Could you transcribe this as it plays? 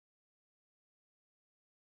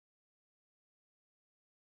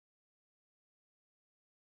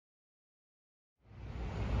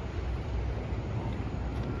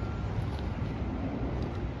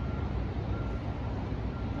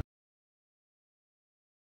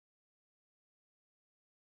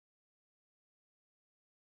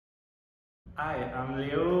Hi, I'm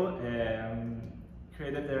Leo,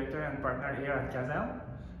 creative director and partner here at Caserne.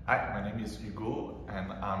 Hi, my name is Hugo,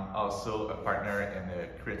 and I'm also a partner and a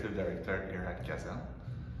creative director here at Caserne.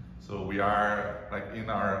 So we are, in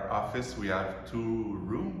our office, we have two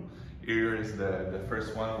rooms. Here is the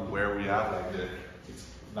first one where we have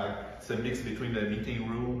it's a mix between the meeting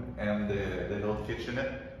room and the little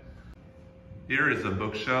kitchenette. Here is a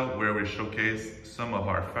bookshelf where we showcase some of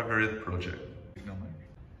our favorite projects.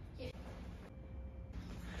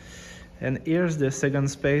 And here's the second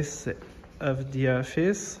space of the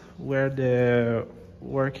office where the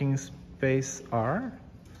working space are.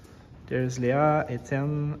 There's Léa,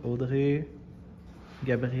 Etienne, Audrey,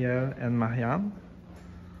 Gabrielle, and Marianne.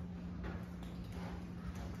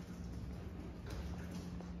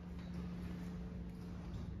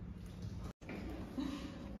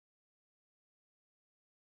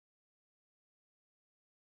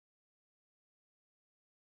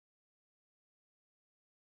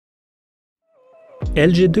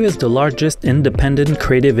 LG2 is the largest independent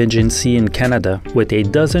creative agency in Canada, with a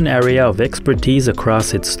dozen areas of expertise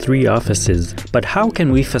across its 3 offices. But how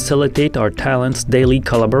can we facilitate our talents' daily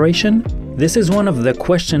collaboration? This is one of the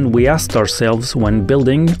questions we asked ourselves when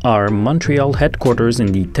building our Montreal headquarters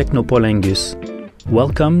in the Technopole Angus.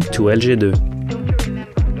 Welcome to LG2.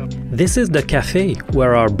 This is the cafe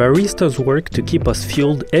where our baristas work to keep us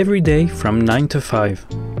fueled every day from 9 to 5.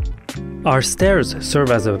 Our stairs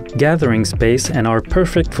serve as a gathering space and are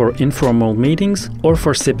perfect for informal meetings or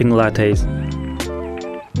for sipping lattes.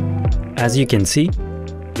 As you can see,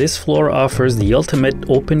 this floor offers the ultimate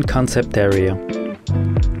open concept area.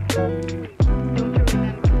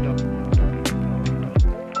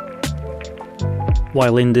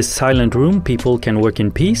 While in this silent room, people can work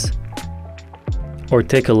in peace or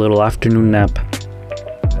take a little afternoon nap.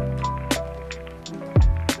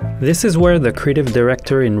 This is where the creative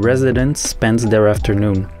director in residence spends their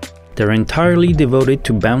afternoon. They're entirely devoted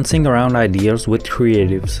to bouncing around ideas with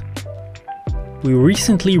creatives. We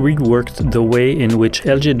recently reworked the way in which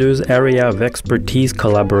LG2's area of expertise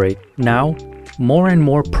collaborate. Now, more and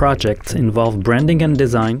more projects involve branding and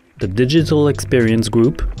design, the digital experience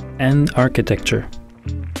group, and architecture.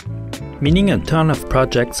 Meaning a ton of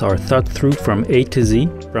projects are thought through from A to Z,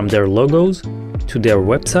 from their logos, to their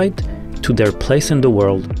website, to their place in the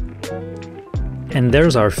world. And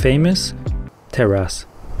there's our famous terrace.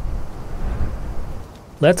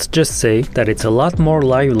 Let's just say that it's a lot more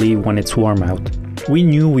lively when it's warm out. We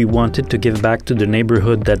knew we wanted to give back to the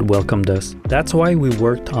neighborhood that welcomed us. That's why we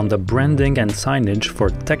worked on the branding and signage for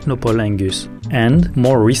Technopole Angus, and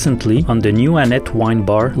more recently on the new Annette wine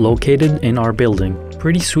bar located in our building.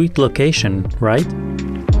 Pretty sweet location, right?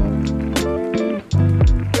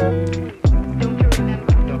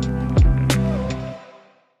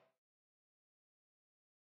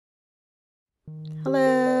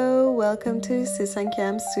 Hello, welcome to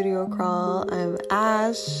Cinquième Studio Crawl. I'm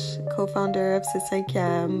Ash, co-founder of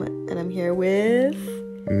Cinquième, and I'm here with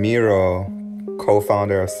Miro,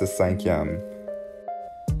 co-founder of Cinquième.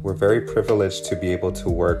 We're very privileged to be able to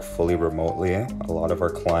work fully remotely. A lot of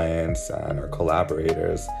our clients and our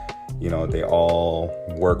collaborators, they all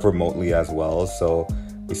work remotely as well. So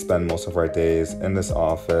we spend most of our days in this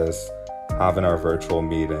office, having our virtual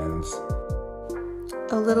meetings.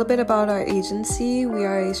 A little bit about our agency. We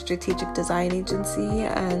are a strategic design agency,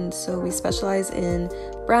 and so we specialize in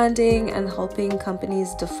branding and helping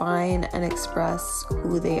companies define and express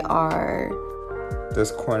who they are.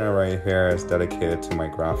 This corner right here is dedicated to my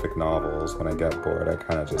graphic novels. When I get bored, I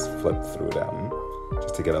kind of just flip through them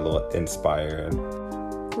just to get a little inspired.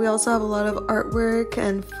 We also have a lot of artwork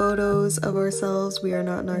and photos of ourselves. We are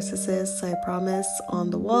not narcissists, I promise. On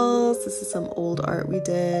the walls, this is some old art we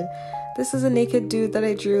did. This is a naked dude that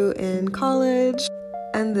I drew in college.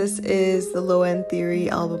 And this is the Low End Theory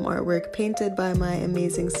album artwork painted by my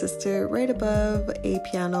amazing sister right above a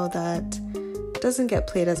piano that doesn't get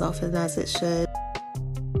played as often as it should.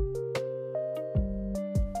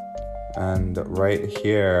 And right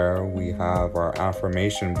here, we have our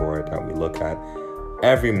affirmation board that we look at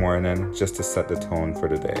every morning just to set the tone for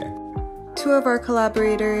the day. 2 of our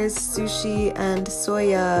collaborators, Sushi and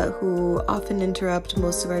Soya, who often interrupt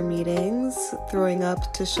most of our meetings, throwing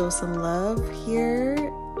up to show some love here.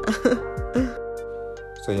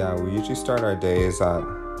 So yeah, we usually start our days at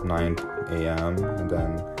 9 a.m. and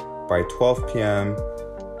then by 12 p.m.,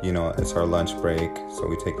 it's our lunch break. So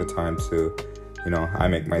we take the time to, I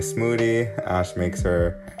make my smoothie, Ash makes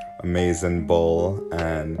her amazing bowl,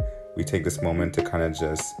 and we take this moment to kind of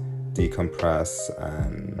just decompress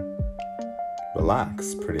and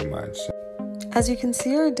relax pretty much. As you can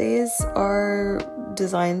see, our days are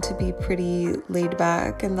designed to be pretty laid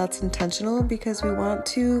back, and that's intentional because we want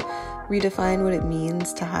to redefine what it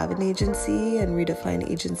means to have an agency and redefine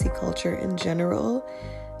agency culture in general.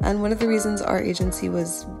 And one of the reasons our agency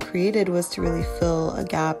was created was to really fill a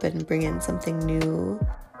gap and bring in something new,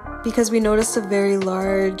 because we noticed a very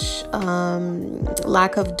large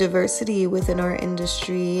lack of diversity within our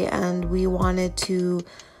industry, and we wanted to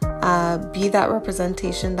be that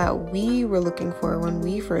representation that we were looking for when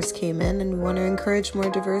we first came in, and we want to encourage more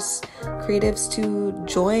diverse creatives to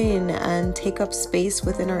join and take up space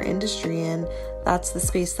within our industry, and that's the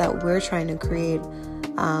space that we're trying to create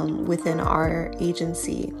within our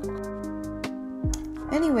agency.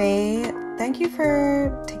 Anyway, thank you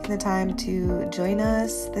for taking the time to join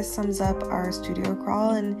us. This sums up our studio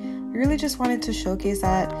crawl, and we really just wanted to showcase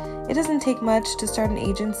that it doesn't take much to start an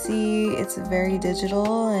agency. It's very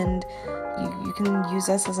digital, and you can use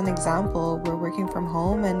us as an example. We're working from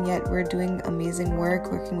home, and yet we're doing amazing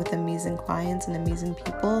work, working with amazing clients and amazing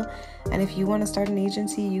people. And if you want to start an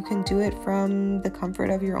agency, you can do it from the comfort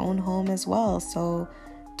of your own home as well. So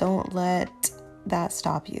don't let that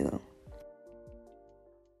stop you.